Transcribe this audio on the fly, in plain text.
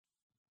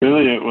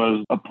Really, it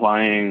was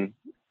applying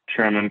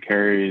Chairman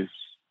Kerry's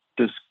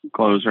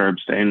disclose or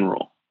abstain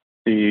rule.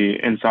 The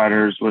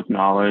insiders with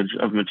knowledge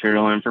of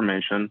material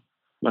information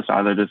must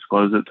either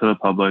disclose it to the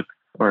public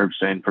or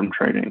abstain from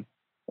trading.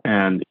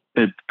 And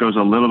it goes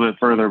a little bit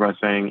further by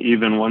saying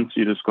even once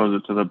you disclose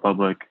it to the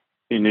public,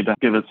 you need to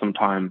give it some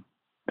time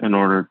in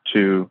order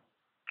to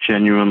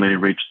genuinely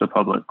reach the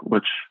public,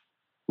 which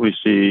we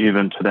see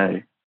even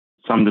today.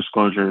 Some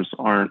disclosures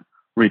aren't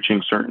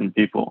reaching certain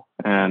people,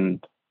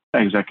 and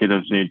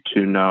executives need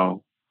to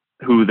know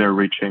who they're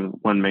reaching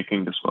when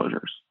making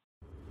disclosures.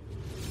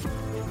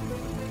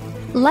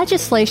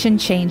 Legislation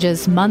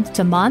changes month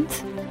to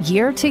month,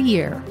 year to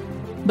year.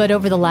 But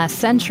over the last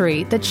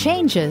century, the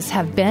changes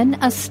have been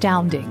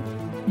astounding.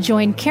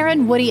 Join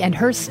Karen Woody and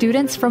her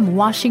students from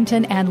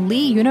Washington and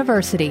Lee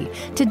University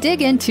to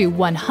dig into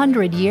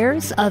 100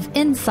 years of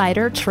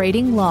insider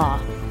trading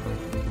law.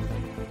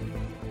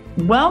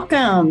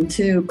 Welcome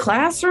to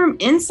Classroom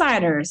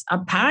Insiders, a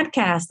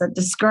podcast that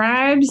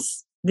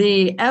describes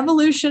the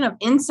evolution of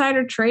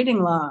insider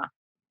trading law.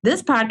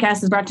 This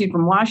podcast is brought to you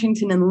from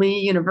Washington and Lee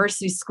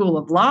University School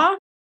of Law.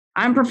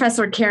 I'm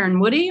Professor Karen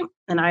Woody,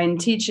 and I am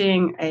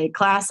teaching a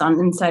class on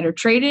insider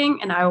trading,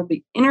 and I will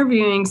be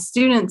interviewing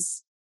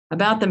students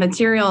about the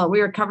material that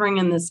we are covering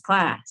in this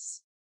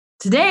class.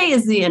 Today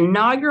is the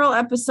inaugural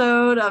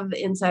episode of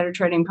the Insider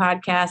Trading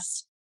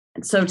Podcast.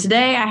 And so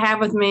today I have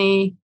with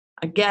me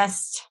a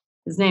guest.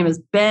 His name is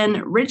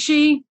Ben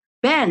Ritchie.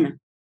 Ben,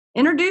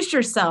 introduce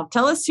yourself.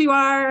 Tell us who you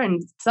are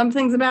and some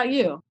things about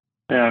you.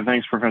 Yeah,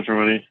 thanks, Professor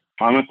Woody.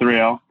 I'm a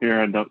 3L here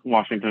at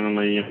Washington and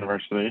Lee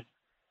University.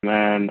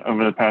 And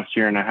over the past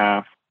year and a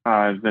half,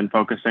 I've been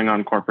focusing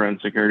on corporate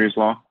and securities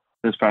law.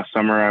 This past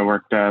summer, I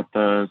worked at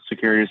the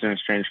Securities and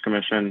Exchange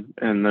Commission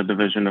in the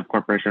Division of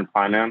Corporation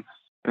Finance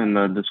in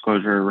the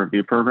Disclosure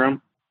Review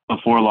Program.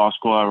 Before law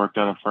school, I worked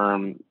at a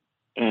firm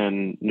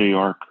in New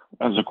York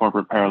as a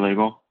corporate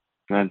paralegal.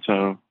 And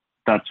so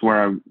that's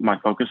where my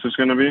focus is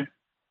going to be,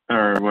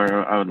 or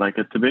where I would like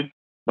it to be.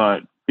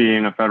 But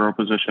being a federal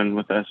position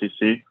with the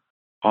SEC,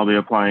 I'll be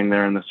applying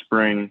there in the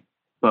spring.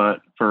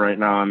 But for right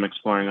now, I'm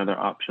exploring other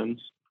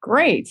options.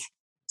 Great.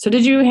 So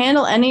did you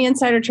handle any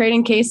insider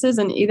trading cases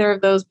in either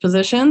of those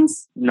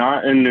positions?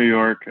 Not in New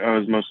York. I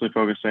was mostly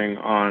focusing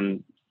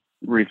on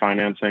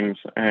refinancings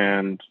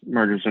and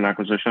mergers and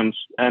acquisitions.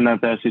 And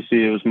at the SEC,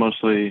 it was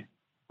mostly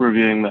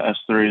reviewing the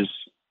S3s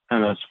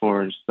and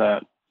S4s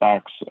that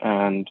SPACs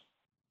and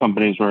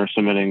companies were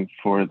submitting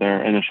for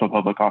their initial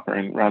public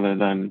offering rather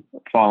than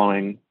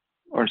following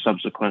or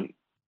subsequent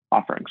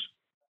offerings.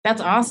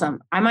 That's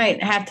awesome. I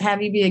might have to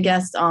have you be a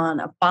guest on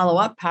a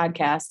follow-up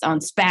podcast on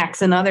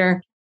SPACs and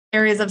other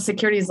areas of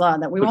securities law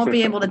that we won't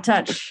be able to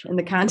touch in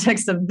the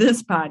context of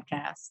this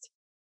podcast.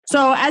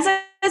 So as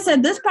I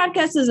said, this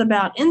podcast is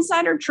about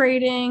insider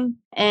trading.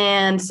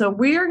 And so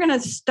we are going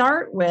to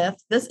start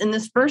with this in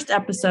this first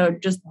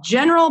episode, just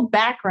general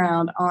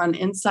background on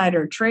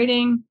insider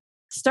trading,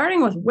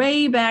 starting with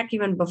way back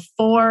even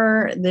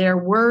before there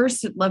were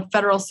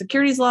federal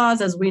securities laws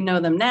as we know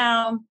them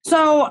now.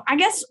 So I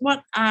guess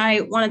what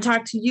I want to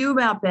talk to you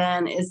about,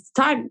 Ben, is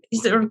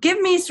give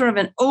me sort of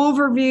an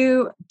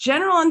overview,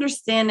 general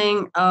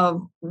understanding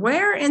of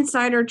where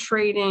insider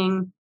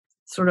trading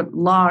sort of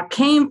law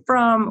came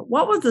from.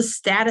 What was the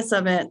status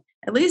of it,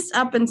 at least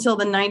up until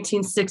the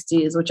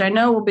 1960s, which I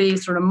know will be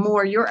sort of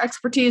more your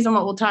expertise and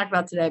what we'll talk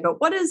about today.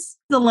 But what is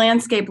the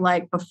landscape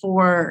like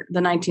before the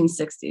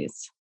 1960s?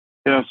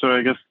 Yeah, so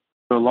I guess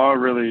the law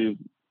really,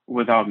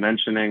 without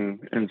mentioning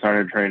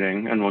insider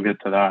trading, and we'll get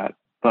to that,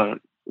 but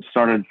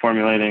started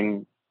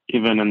formulating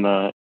even in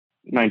the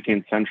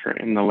 19th century,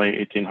 in the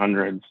late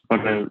 1800s,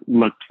 but it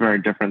looked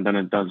very different than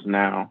it does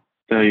now.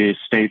 The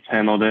states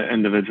handled it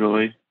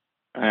individually,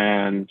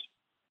 and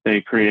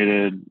they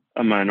created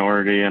a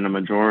minority and a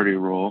majority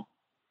rule.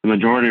 The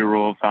majority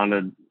rule,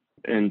 founded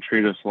in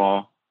treatise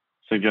law,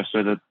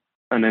 suggested that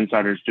an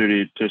insider's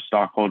duty to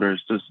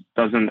stockholders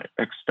doesn't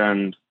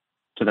extend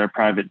to their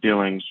private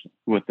dealings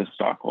with the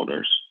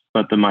stockholders.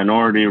 But the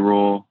minority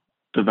rule,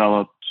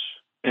 developed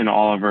in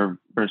Oliver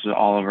versus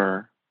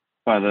Oliver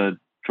by the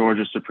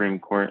Georgia Supreme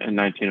Court in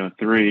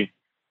 1903,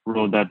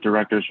 ruled that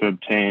directors who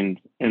obtained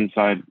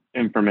inside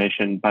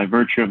information by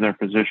virtue of their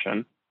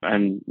position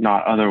and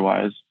not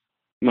otherwise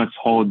must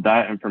hold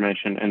that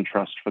information in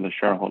trust for the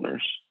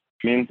shareholders.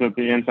 It means that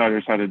the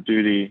insiders had a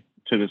duty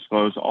to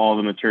disclose all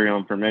the material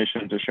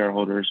information to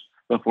shareholders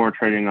before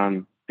trading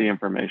on the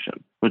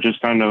information, which is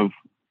kind of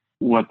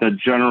what the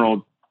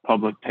general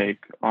public take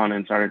on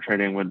insider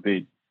trading would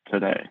be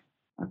today.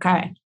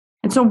 Okay.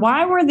 And so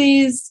why were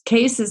these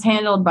cases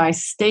handled by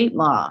state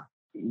law?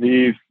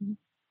 The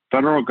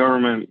federal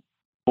government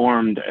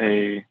formed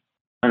an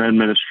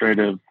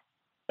administrative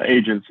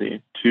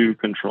agency to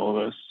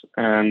control this.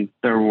 And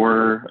there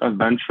were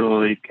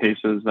eventually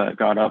cases that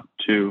got up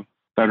to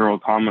federal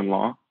common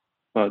law,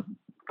 but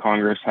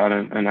Congress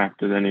hadn't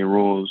enacted any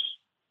rules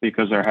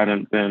because there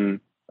hadn't been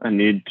a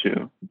need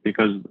to,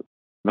 because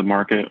the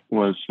market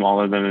was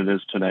smaller than it is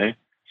today,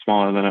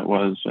 smaller than it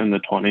was in the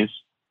 20s.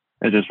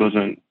 It just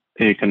wasn't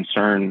a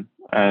concern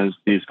as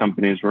these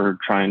companies were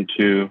trying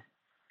to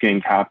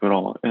gain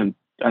capital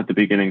at the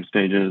beginning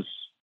stages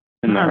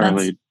in the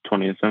early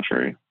 20th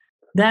century.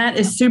 That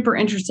is super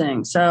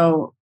interesting.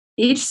 So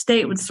each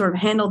state would sort of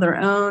handle their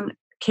own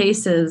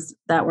cases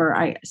that were,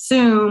 I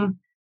assume,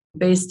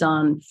 based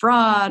on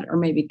fraud or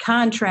maybe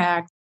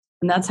contract.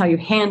 And that's how you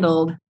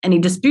handled any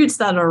disputes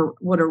that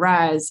would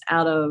arise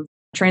out of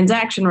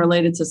transaction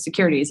related to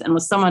securities. And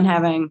with someone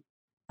having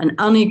an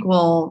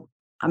unequal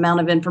amount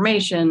of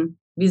information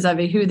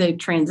vis-a-vis who they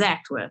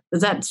transact with.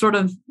 Is that sort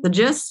of the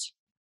gist?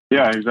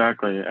 Yeah,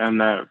 exactly. And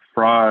that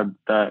fraud,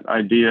 that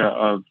idea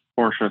of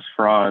tortious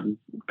fraud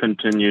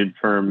continued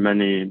for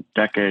many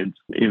decades,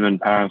 even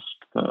past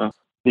the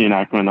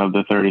enactment of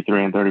the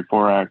 33 and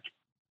 34 Act,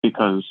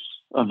 because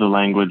of the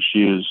language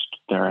used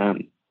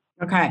therein.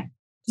 Okay.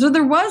 So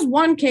there was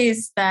one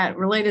case that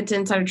related to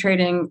insider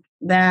trading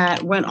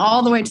that went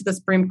all the way to the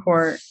Supreme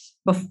Court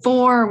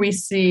before we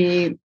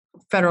see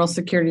federal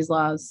securities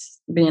laws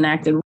be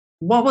enacted.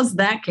 What was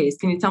that case?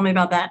 Can you tell me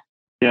about that?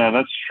 Yeah,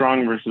 that's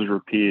Strong versus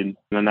Rapide.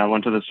 And that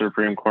went to the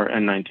Supreme Court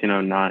in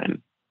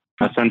 1909.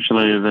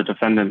 Essentially, the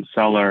defendant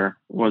seller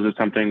was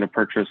attempting to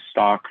purchase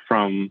stock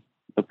from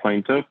the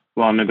plaintiff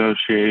while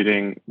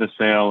negotiating the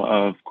sale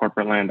of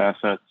corporate land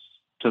assets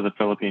to the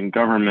Philippine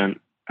government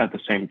at the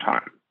same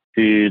time.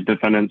 The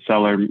defendant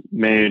seller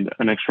made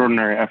an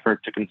extraordinary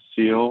effort to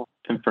conceal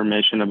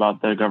information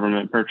about the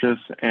government purchase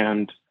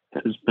and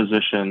his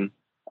position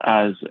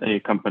as a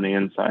company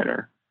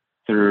insider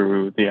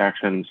through the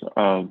actions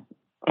of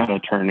an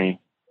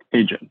attorney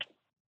agent.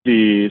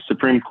 The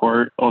Supreme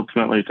Court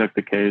ultimately took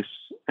the case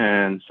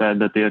and said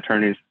that the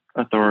attorney's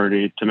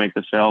authority to make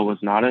the sale was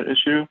not at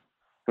issue,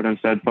 but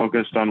instead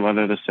focused on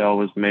whether the sale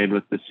was made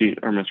with deceit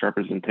or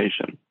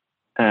misrepresentation.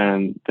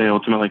 And they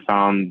ultimately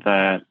found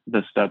that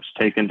the steps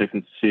taken to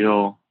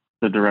conceal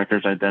the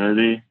director's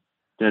identity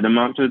did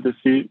amount to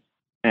deceit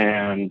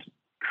and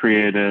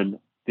created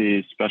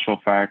the special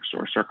facts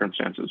or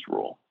circumstances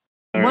rule.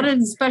 What is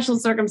the special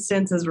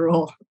circumstances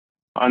rule?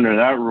 Under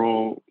that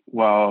rule,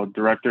 while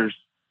directors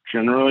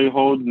generally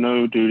hold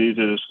no duty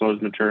to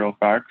disclose material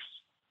facts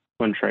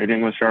when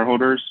trading with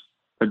shareholders,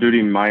 a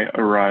duty might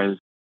arise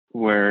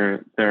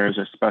where there is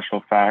a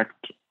special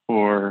fact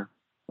or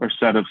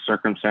set of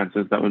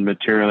circumstances that would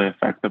materially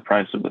affect the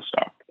price of the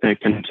stock. It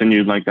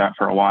continued like that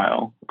for a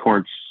while.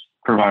 Courts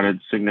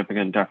provided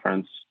significant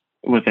deference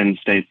within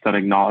states that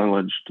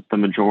acknowledged the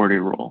majority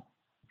rule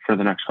for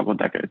the next couple of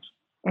decades.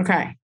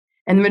 Okay.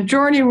 And the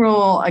majority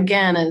rule,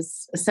 again,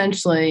 is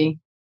essentially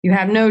you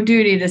have no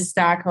duty to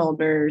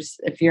stockholders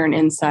if you're an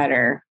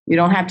insider. You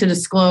don't have to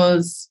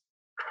disclose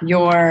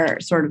your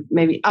sort of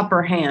maybe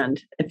upper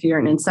hand if you're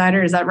an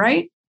insider. Is that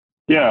right?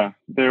 Yeah,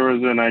 there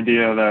was an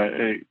idea that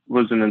it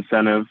was an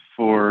incentive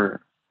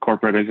for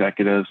corporate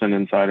executives and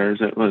insiders.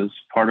 It was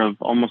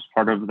almost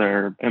part of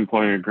their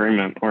employee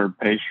agreement or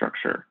pay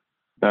structure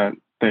that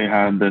they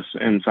had this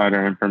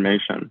insider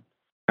information.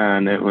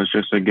 And it was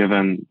just a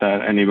given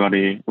that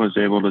anybody was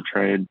able to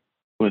trade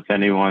with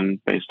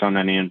anyone based on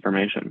any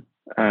information.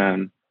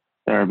 And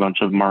there are a bunch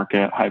of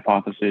market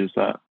hypotheses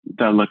that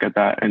look at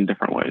that in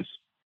different ways.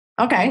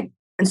 Okay.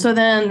 And so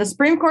then the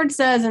Supreme Court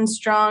says in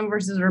Strong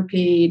versus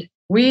Rapide,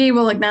 we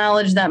will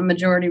acknowledge that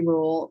majority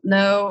rule,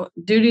 no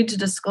duty to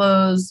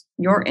disclose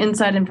your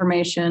inside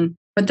information,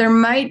 but there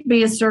might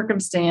be a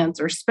circumstance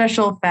or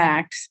special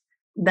fact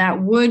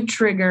that would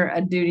trigger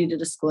a duty to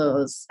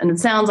disclose. And it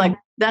sounds like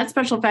that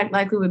special fact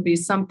likely would be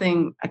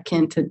something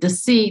akin to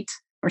deceit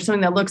or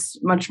something that looks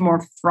much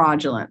more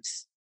fraudulent.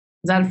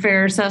 Is that a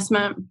fair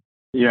assessment?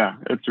 Yeah,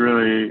 it's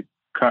really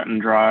cut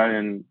and dry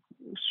and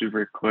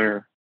super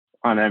clear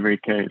on every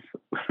case.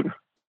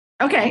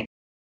 Okay.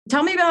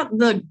 Tell me about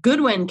the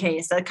Goodwin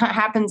case that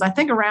happens, I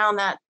think, around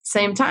that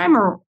same time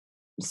or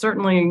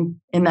certainly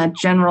in that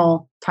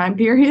general time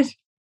period.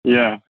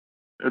 Yeah,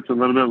 it's a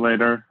little bit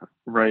later,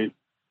 right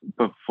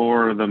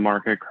before the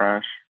market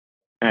crash.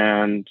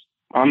 And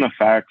on the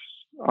facts,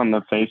 on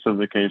the face of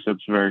the case,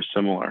 it's very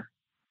similar.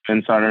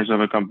 Insiders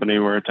of a company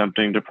were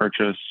attempting to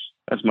purchase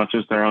as much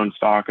as their own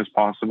stock as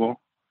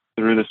possible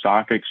through the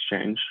stock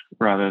exchange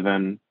rather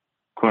than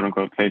quote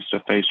unquote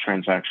face-to-face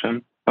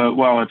transaction, but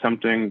while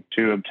attempting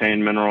to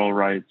obtain mineral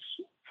rights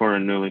for a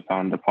newly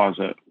found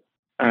deposit.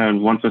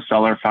 And once the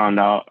seller found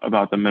out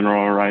about the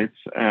mineral rights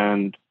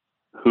and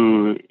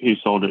who he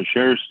sold his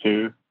shares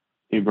to,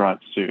 he brought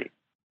suit.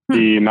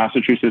 The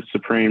Massachusetts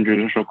Supreme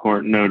Judicial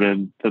Court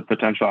noted the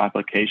potential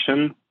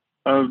application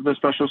of the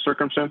special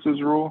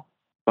circumstances rule,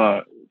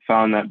 but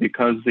found that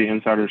because the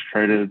insiders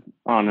traded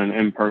on an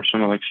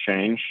impersonal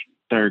exchange,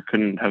 there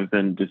couldn't have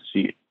been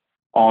deceit.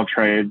 All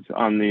trades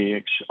on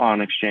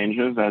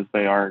exchanges, as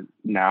they are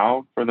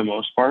now for the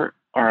most part,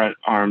 are at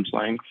arm's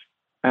length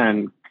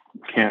and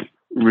can't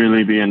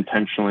really be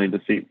intentionally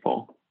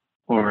deceitful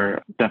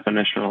or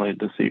definitionally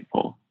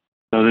deceitful.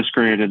 So this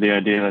created the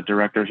idea that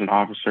directors and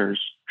officers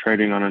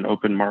trading on an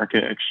open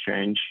market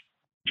exchange,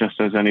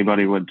 just as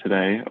anybody would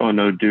today, owe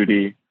no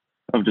duty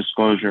of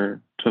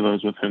disclosure to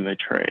those with whom they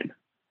trade.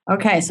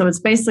 Okay, so it's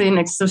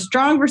basically so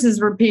Strong versus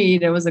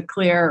Repeat. It was a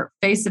clear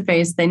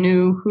face-to-face. They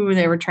knew who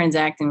they were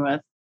transacting with.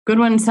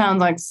 Goodwin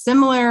sounds like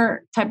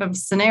similar type of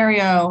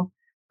scenario,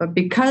 but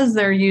because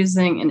they're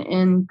using an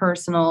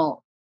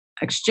impersonal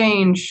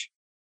exchange,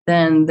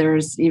 then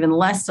there's even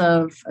less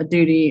of a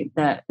duty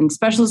that in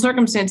special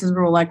circumstances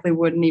rule likely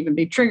wouldn't even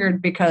be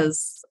triggered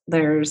because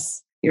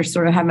you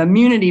sort of have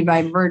immunity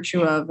by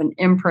virtue of an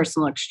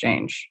impersonal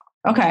exchange.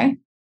 Okay.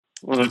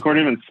 Well, the court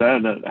even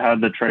said that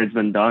had the trades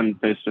been done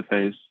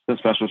face-to-face, the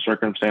special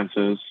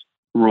circumstances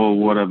rule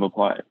would have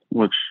applied,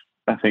 which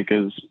I think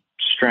is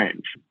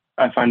strange.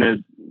 I find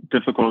it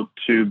difficult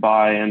to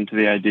buy into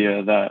the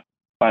idea that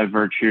by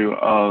virtue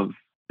of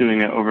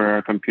doing it over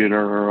a computer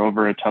or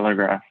over a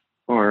telegraph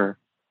or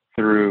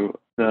through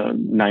the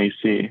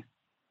NYSE,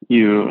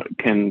 you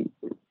can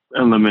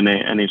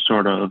eliminate any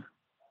sort of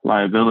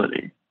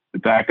liability.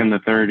 Back in the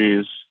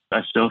 30s,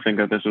 I still think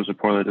that this was a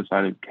poorly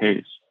decided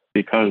case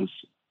because,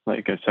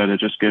 like I said, it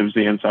just gives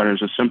the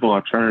insiders a simple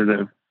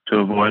alternative to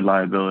avoid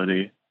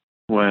liability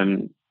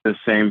when the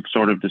same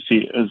sort of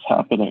deceit is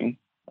happening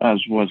as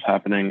was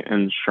happening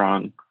in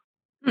Strong.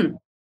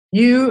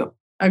 You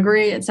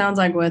agree, it sounds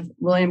like, with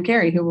William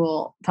Carey, who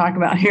we'll talk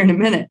about here in a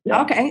minute.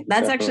 Yeah, okay,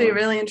 that's definitely actually a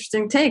really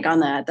interesting take on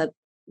that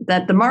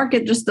the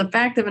market, just the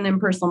fact of an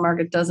impersonal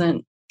market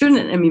shouldn't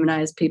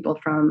immunize people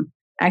from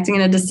acting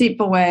in a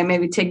deceitful way,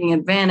 maybe taking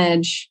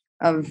advantage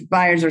of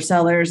buyers or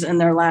sellers and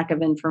their lack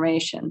of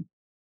information.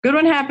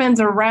 Goodwin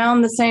happens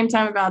around the same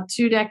time, about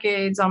 2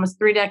 decades, almost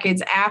 3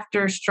 decades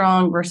after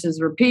Strong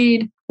versus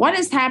Repeat. What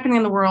is happening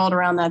in the world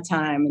around that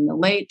time, in the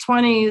late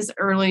 20s,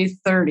 early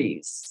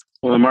 30s?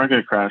 Well, the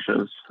market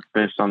crashes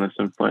based on this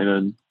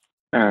inflated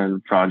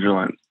and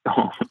fraudulent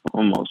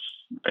almost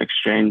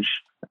exchange,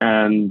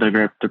 and the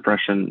Great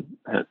Depression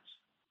hits,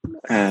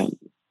 and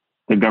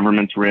the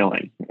government's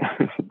railing.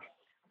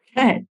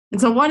 Okay. And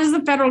so what does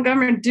the federal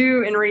government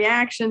do in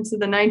reaction to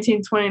the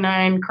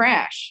 1929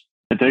 crash?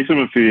 It takes them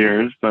a few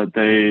years, but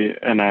they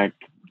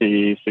enact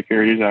the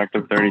Securities Act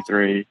of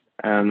 33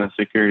 and the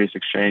Securities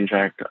Exchange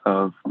Act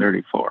of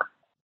 34.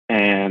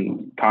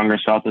 And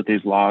Congress felt that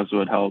these laws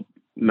would help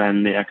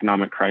mend the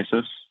economic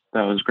crisis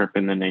that was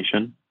gripping the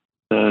nation.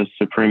 The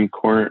Supreme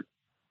Court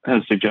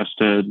has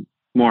suggested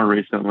more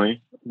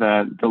recently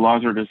that the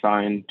laws are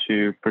designed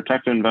to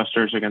protect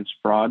investors against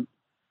fraud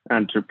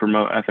and to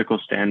promote ethical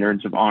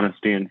standards of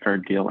honesty and fair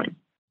dealing.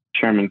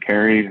 Chairman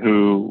Carey,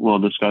 who we'll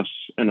discuss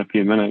in a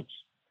few minutes,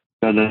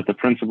 said that the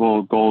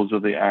principal goals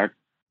of the Act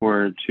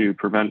were to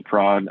prevent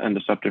fraud and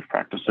deceptive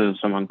practices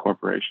among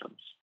corporations.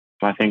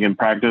 So I think in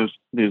practice,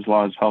 these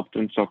laws helped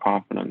instill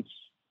confidence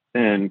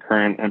in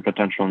current and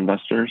potential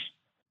investors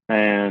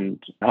and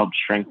helped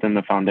strengthen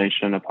the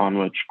foundation upon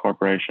which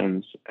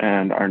corporations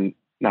and our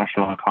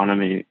national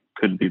economy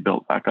could be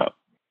built back up.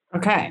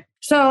 Okay.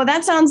 So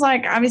that sounds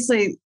like,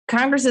 obviously,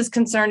 Congress is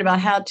concerned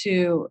about how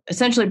to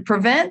essentially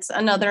prevent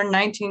another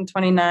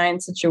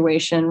 1929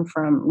 situation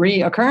from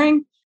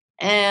reoccurring.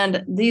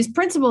 And these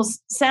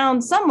principles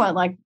sound somewhat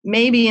like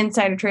maybe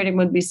insider trading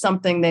would be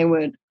something they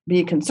would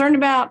be concerned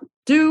about.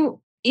 Do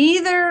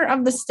either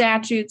of the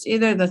statutes,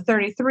 either the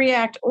 33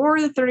 Act or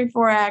the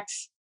 34 Act,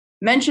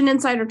 mention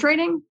insider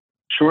trading?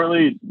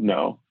 Shortly,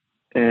 no.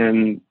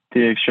 In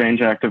the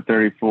Exchange Act of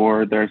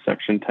 34, there's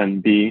Section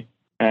 10B,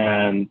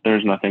 and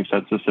there's nothing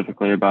said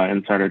specifically about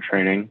insider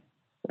trading.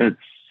 It's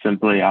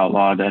simply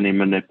outlawed any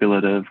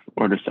manipulative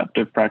or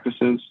deceptive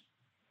practices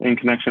in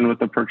connection with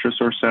the purchase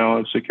or sale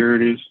of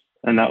securities.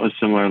 And that was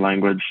similar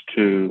language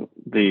to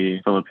the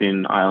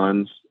Philippine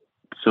Islands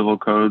Civil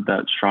Code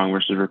that Strong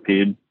versus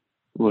Repeat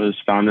was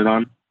founded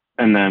on.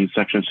 And then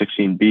Section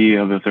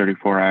 16B of the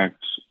 34 Act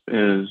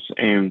is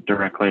aimed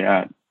directly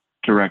at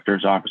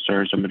directors,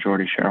 officers, and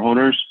majority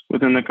shareholders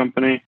within the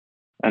company.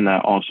 And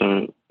that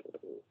also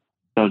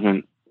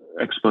doesn't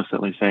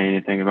explicitly say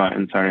anything about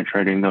insider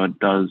trading, though it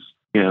does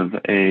give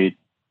a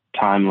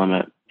time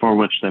limit for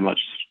which they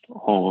must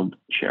hold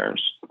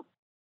shares.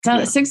 So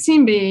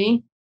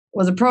 16B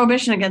was a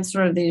prohibition against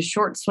sort of these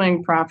short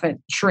swing profit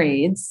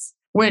trades,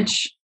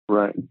 which,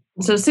 right.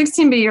 So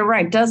 16B, you're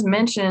right, does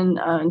mention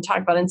and talk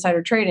about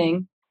insider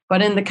trading,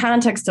 but in the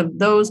context of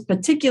those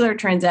particular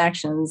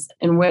transactions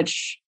in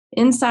which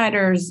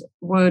insiders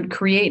would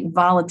create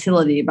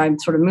volatility by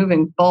sort of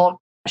moving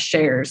bulk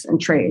shares and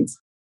trades.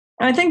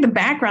 And I think the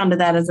background to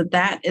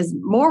that is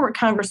more what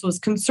Congress was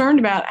concerned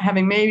about,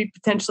 having maybe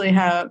potentially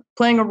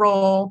playing a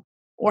role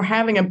or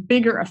having a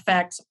bigger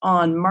effect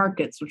on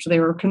markets, which they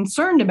were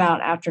concerned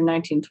about after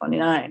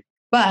 1929.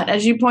 But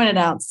as you pointed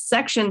out,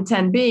 Section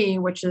 10B,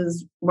 which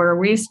is where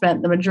we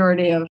spent the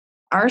majority of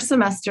our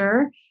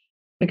semester,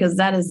 because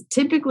that is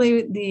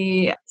typically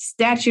the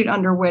statute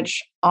under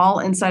which all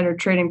insider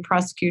trading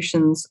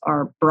prosecutions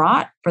are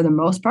brought for the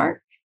most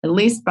part, at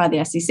least by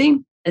the SEC.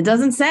 It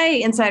doesn't say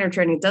insider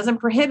trading. It doesn't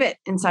prohibit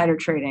insider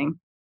trading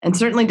and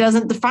certainly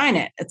doesn't define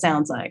it, it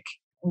sounds like.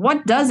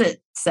 What does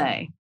it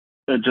say?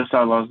 It just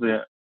outlaws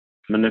the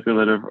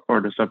manipulative or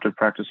deceptive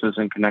practices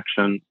in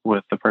connection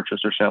with the purchase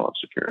or sale of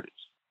securities.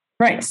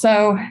 Right.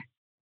 So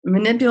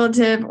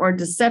manipulative or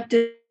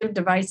deceptive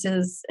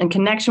devices in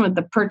connection with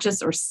the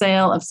purchase or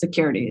sale of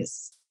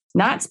securities.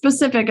 Not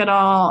specific at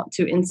all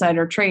to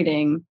insider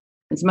trading.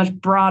 It's much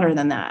broader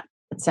than that,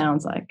 it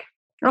sounds like.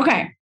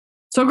 Okay,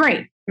 so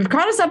great. You've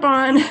caught us up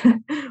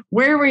on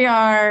where we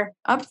are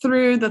up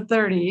through the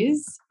 30s.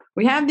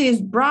 We have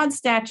these broad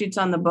statutes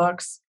on the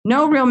books,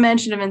 no real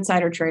mention of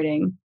insider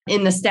trading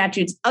in the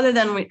statutes, other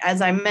than,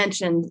 as I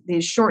mentioned,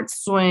 these short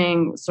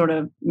swing, sort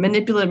of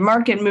manipulative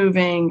market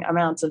moving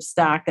amounts of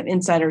stock that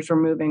insiders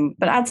were moving.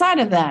 But outside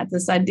of that,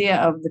 this idea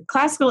of the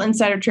classical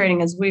insider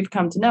trading as we've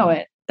come to know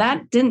it,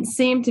 that didn't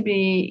seem to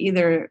be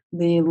either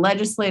the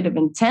legislative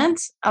intent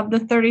of the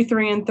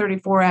 33 and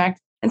 34 Act,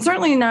 and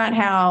certainly not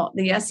how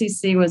the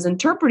SEC was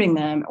interpreting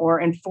them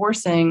or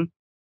enforcing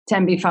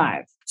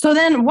 10b-5. So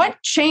then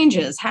what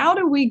changes? How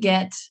do we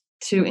get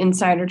to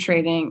insider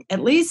trading,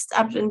 at least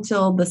up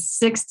until the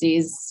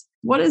 60s?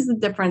 What is the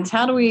difference?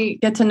 How do we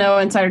get to know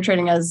insider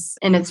trading as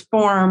in its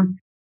form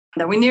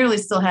that we nearly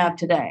still have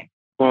today?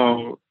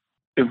 Well,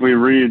 if we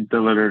read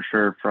the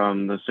literature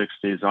from the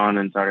 60s on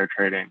insider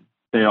trading,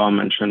 they all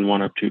mention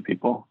one of two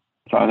people.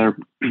 It's either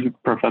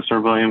Professor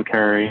William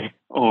Carey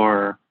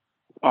or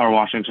our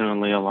Washington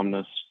and Lee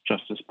alumnus,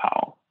 Justice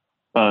Powell.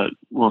 But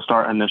we'll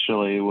start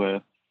initially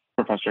with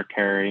Professor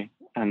Carey,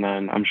 and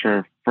then I'm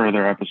sure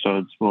further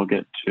episodes will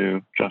get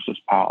to Justice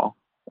Powell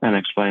and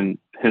explain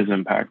his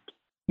impact.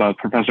 But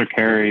Professor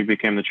Carey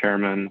became the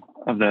chairman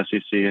of the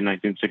SEC in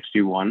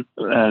 1961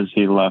 as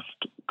he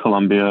left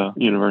Columbia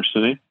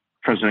University.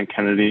 President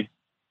Kennedy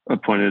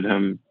appointed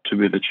him to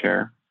be the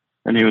chair.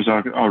 And he was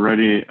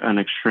already an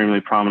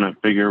extremely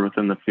prominent figure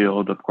within the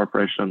field of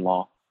corporation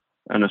law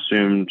and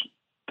assumed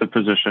the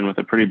position with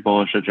a pretty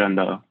bullish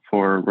agenda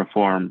for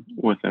reform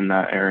within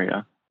that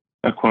area.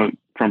 A quote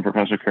from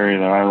Professor Carey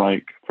that I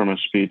like from a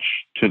speech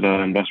to the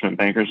Investment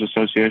Bankers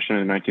Association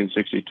in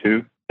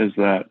 1962 is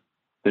that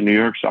the New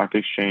York Stock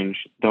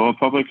Exchange, though a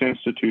public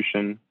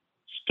institution,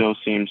 still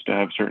seems to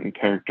have certain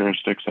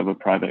characteristics of a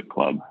private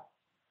club.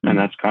 And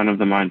that's kind of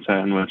the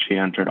mindset in which he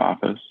entered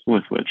office,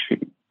 with which he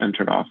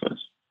entered office.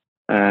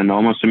 And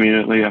almost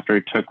immediately after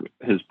he took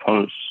his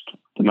post,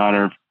 the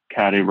matter of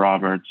Caddy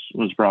Roberts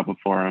was brought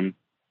before him.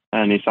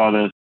 And he saw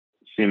this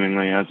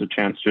seemingly as a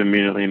chance to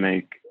immediately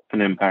make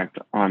an impact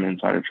on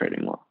insider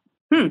trading law.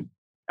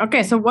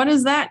 Okay, so what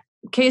is that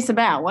case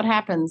about? What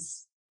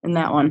happens in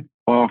that one?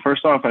 Well,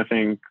 first off, I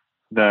think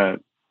that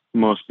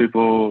most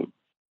people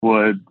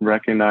would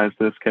recognize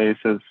this case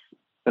as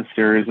a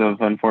series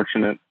of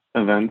unfortunate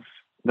events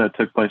that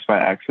took place by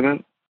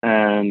accident,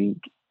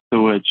 and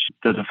to which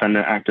the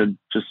defendant acted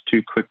just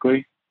too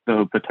quickly,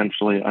 though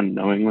potentially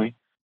unknowingly.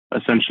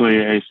 Essentially,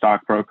 a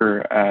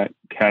stockbroker at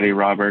Caddy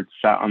Roberts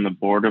sat on the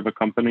board of a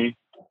company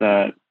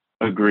that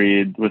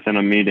agreed within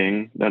a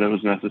meeting that it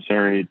was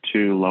necessary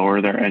to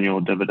lower their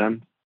annual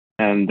dividend.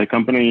 And the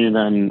company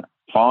then,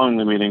 following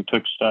the meeting,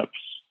 took steps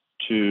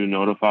to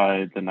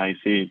notify the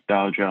NYSE,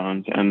 Dow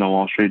Jones, and the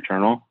Wall Street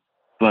Journal.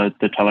 But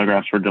the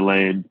telegraphs were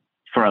delayed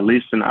for at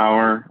least an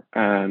hour,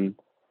 and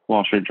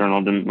Wall Street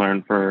Journal didn't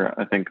learn for,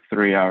 I think,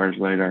 3 hours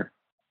later.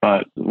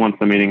 But once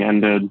the meeting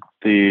ended,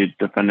 the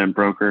defendant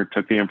broker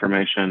took the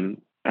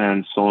information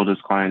and sold his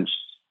client's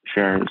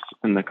shares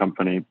in the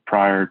company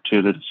prior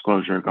to the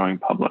disclosure going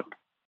public.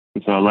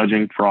 And so,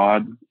 alleging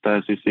fraud,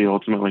 the SEC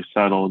ultimately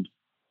settled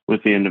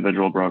with the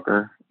individual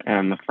broker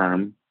and the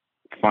firm,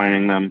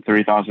 fining them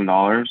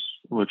 $3,000,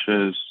 which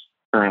is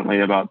currently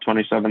about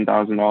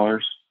 $27,000,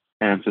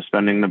 and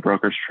suspending the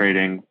broker's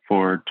trading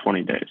for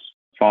 20 days.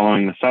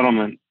 Following the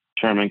settlement,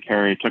 Chairman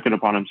Carey took it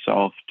upon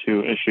himself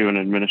to issue an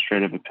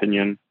administrative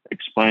opinion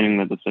explaining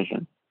the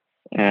decision,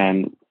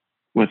 and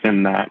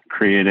within that,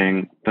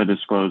 creating the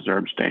disclose or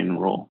abstain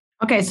rule.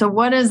 Okay, so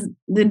what is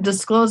the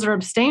disclose or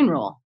abstain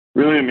rule?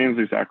 Really, it means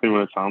exactly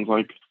what it sounds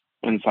like.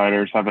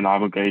 Insiders have an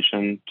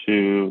obligation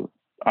to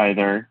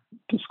either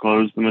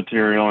disclose the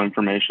material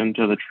information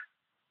to the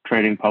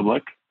trading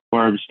public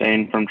or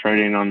abstain from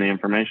trading on the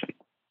information.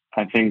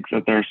 I think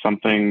that there's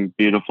something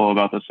beautiful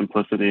about the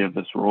simplicity of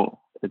this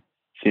rule. It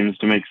seems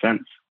to make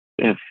sense.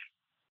 If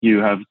you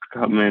have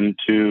come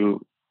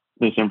into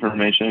this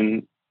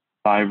information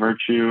by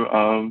virtue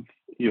of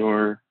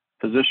your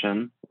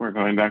position, we're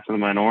going back to the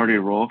minority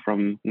rule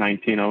from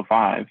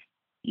 1905,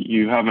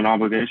 you have an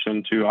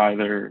obligation to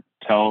either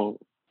tell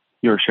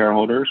your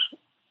shareholders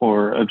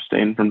or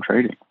abstain from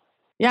trading.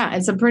 Yeah,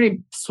 it's a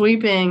pretty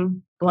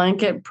sweeping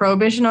blanket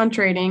prohibition on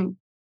trading.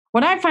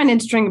 What I find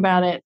interesting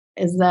about it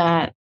is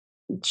that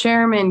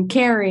Chairman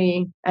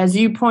Carey, as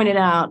you pointed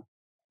out,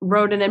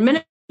 wrote an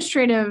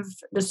administrative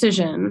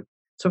decision,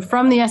 so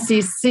from the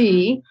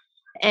SEC,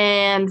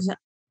 and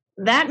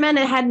that meant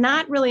it had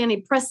not really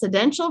any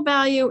precedential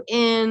value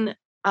in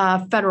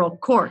federal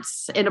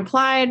courts. It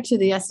applied to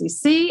the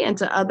SEC and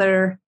to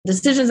other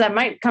decisions that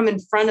might come in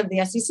front of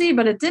the SEC,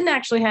 but it didn't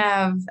actually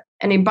have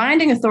any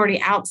binding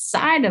authority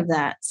outside of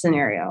that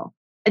scenario.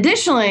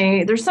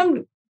 Additionally, there's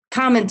some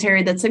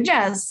commentary that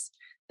suggests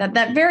that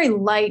that very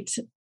light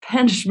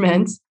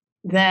punishment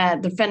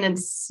that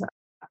defendants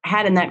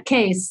had in that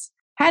case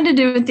had to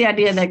do with the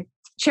idea that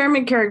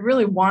Chairman Carey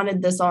really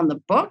wanted this on the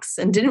books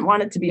and didn't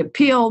want it to be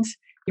appealed.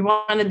 He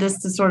wanted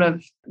this to sort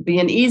of be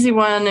an easy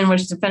one in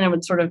which the defendant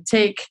would sort of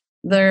take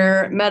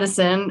their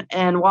medicine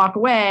and walk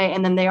away.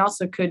 And then they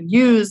also could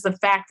use the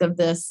fact of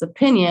this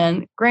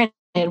opinion, granted,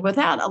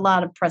 without a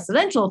lot of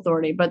precedential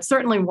authority, but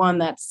certainly one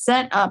that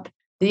set up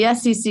the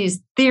SEC's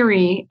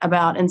theory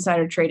about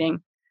insider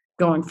trading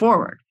going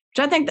forward,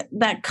 which I think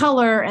that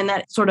color and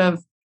that sort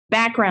of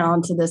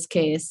background to this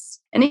case,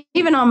 and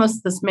even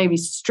almost this maybe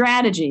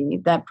strategy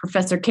that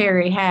Professor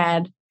Carey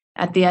had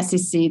at the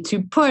SEC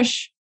to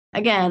push,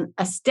 again,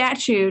 a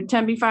statute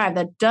 10b-5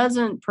 that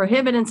doesn't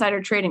prohibit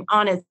insider trading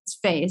on its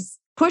face,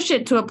 push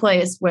it to a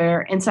place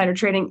where insider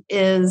trading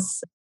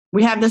is,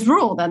 we have this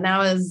rule that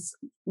now is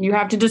you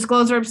have to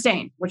disclose or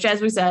abstain, which,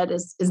 as we said,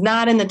 is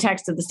not in the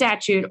text of the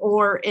statute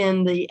or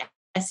in the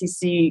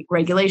SEC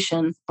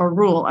regulation or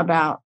rule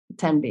about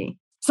 10b.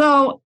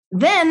 So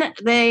then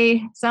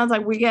sounds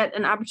like we get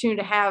an opportunity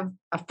to have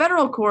a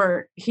federal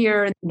court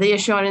hear the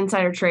issue on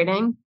insider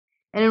trading.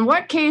 And in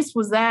what case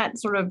was that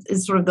sort of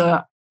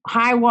the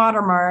high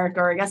watermark,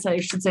 or I guess I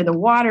should say the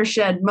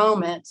watershed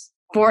moment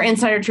for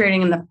insider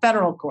trading in the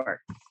federal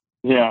court?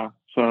 Yeah.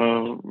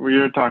 So we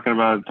were talking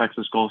about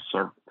Texas Gulf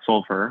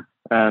Sulfur,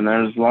 and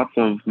there's lots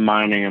of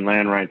mining and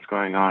land rights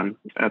going on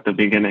at the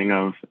beginning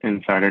of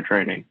insider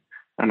trading.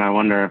 And I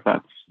wonder if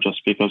that's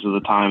just because of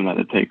the time that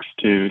it takes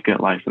to get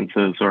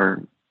licenses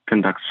or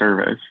conduct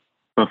surveys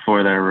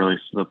before they're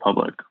released to the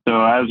public.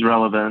 So as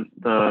relevant,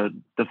 the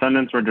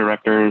defendants were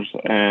directors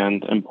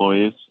and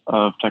employees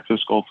of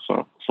Texas Gulf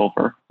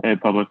Sulfur, a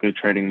publicly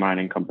trading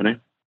mining company.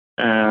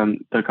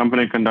 And the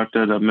company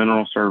conducted a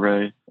mineral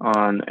survey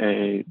on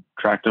a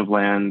tract of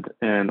land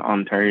in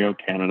Ontario,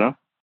 Canada.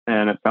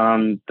 And it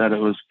found that it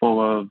was full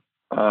of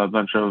a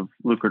bunch of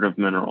lucrative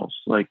minerals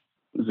like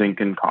zinc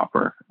and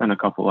copper and a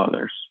couple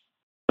others.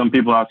 Some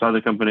people outside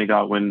the company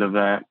got wind of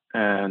that,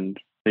 and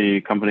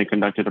the company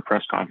conducted a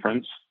press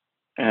conference,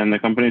 and the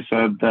company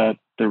said that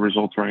the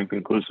results were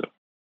inconclusive.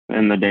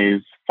 In the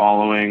days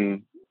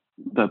following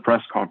the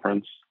press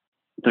conference,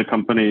 the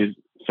company's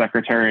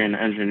secretary and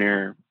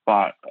engineer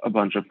bought a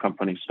bunch of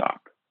company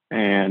stock.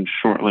 And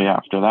shortly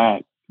after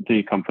that,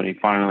 the company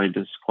finally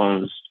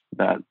disclosed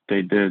that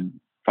they did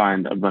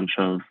find a bunch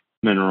of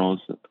minerals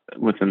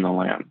within the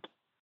land.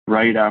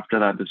 Right after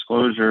that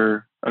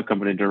disclosure, a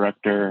company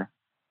director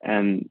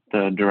and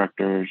the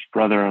director's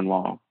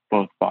brother-in-law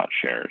both bought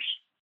shares.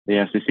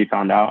 The SEC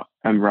found out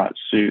and brought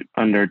suit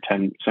under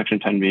Section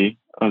 10b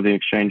of the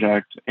Exchange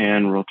Act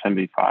and Rule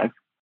 10b-5,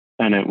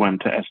 and it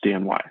went to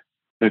SDNY.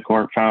 The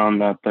court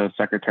found that the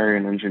secretary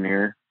and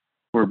engineer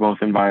were both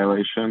in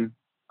violation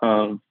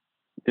of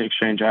the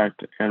Exchange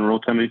Act and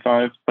Rule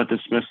 10b-5, but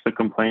dismissed the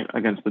complaint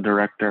against the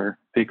director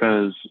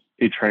because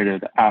he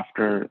traded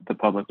after the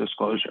public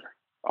disclosure.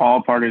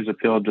 All parties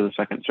appealed to the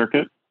Second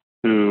Circuit,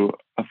 who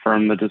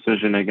affirmed the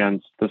decision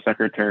against the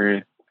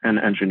secretary and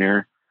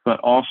engineer, but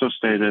also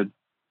stated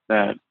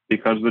that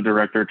because the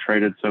director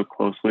traded so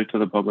closely to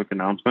the public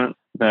announcement,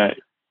 that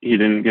he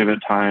didn't give it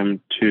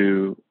time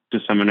to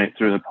disseminate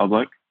through the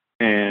public,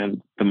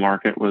 and the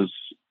market was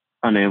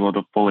unable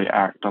to fully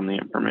act on the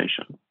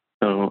information.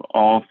 So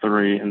all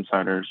three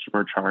insiders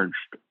were charged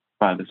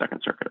by the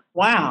Second Circuit.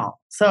 Wow.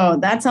 So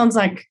that sounds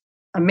like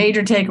a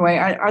major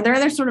takeaway. Are there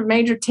other sort of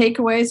major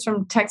takeaways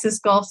from Texas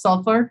Gulf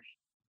Sulfur?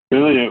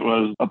 Really, it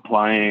was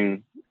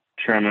applying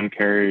Chairman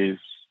Carey's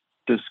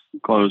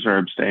disclose or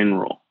abstain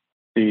rule.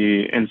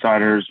 The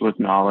insiders with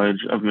knowledge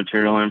of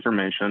material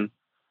information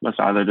must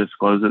either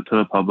disclose it to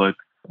the public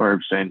or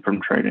abstain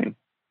from trading.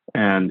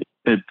 And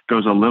it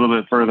goes a little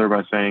bit further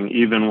by saying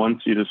even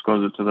once you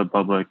disclose it to the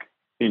public,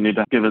 you need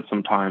to give it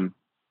some time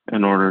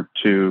in order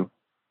to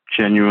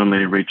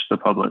genuinely reach the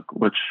public,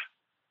 which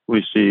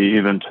we see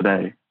even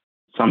today.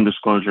 Some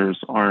disclosures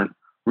aren't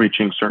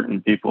reaching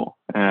certain people,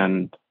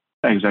 and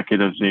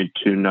executives need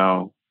to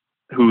know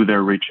who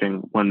they're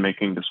reaching when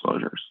making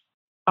disclosures.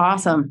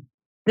 Awesome.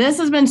 This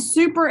has been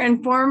super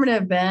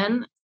informative,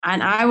 Ben,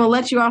 and I will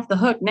let you off the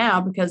hook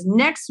now because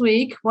next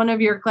week, one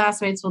of your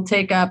classmates will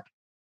take up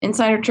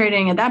insider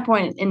trading at that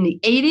point in the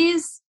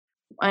 80s.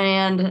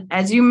 And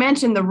as you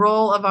mentioned, the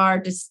role of our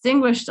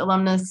distinguished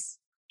alumnus,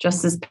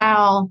 Justice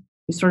Powell,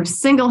 who sort of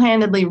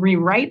single-handedly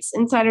rewrites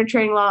insider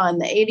trading law in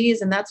the 80s.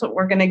 And that's what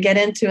we're going to get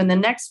into in the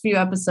next few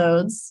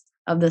episodes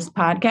of this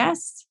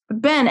podcast.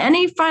 But Ben,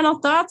 any final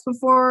thoughts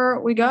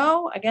before we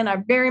go? Again, I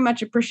very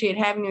much appreciate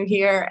having you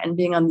here and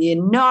being on the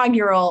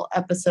inaugural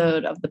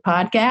episode of the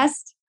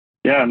podcast.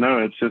 Yeah, no,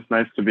 it's just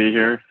nice to be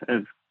here.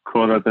 It's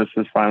cool that this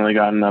has finally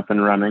gotten up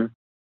and running.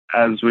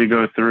 As we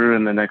go through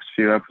in the next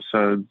few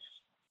episodes,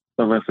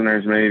 the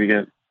listeners may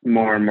get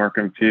more and more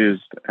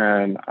confused,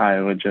 and I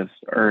would just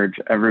urge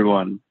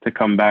everyone to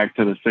come back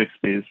to the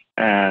 60s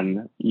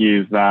and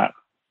use that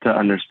to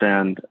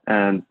understand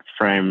and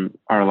frame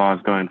our laws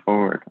going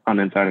forward on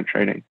insider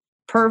trading.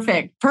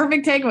 Perfect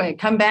takeaway.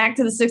 Come back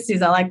to the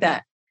 60s. I like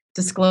that.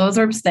 Disclose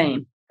or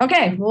abstain.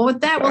 Okay, well,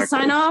 with that, We'll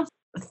sign off.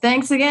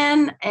 Thanks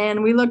again,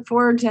 and we look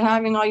forward to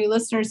having all you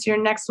listeners here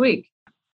next week.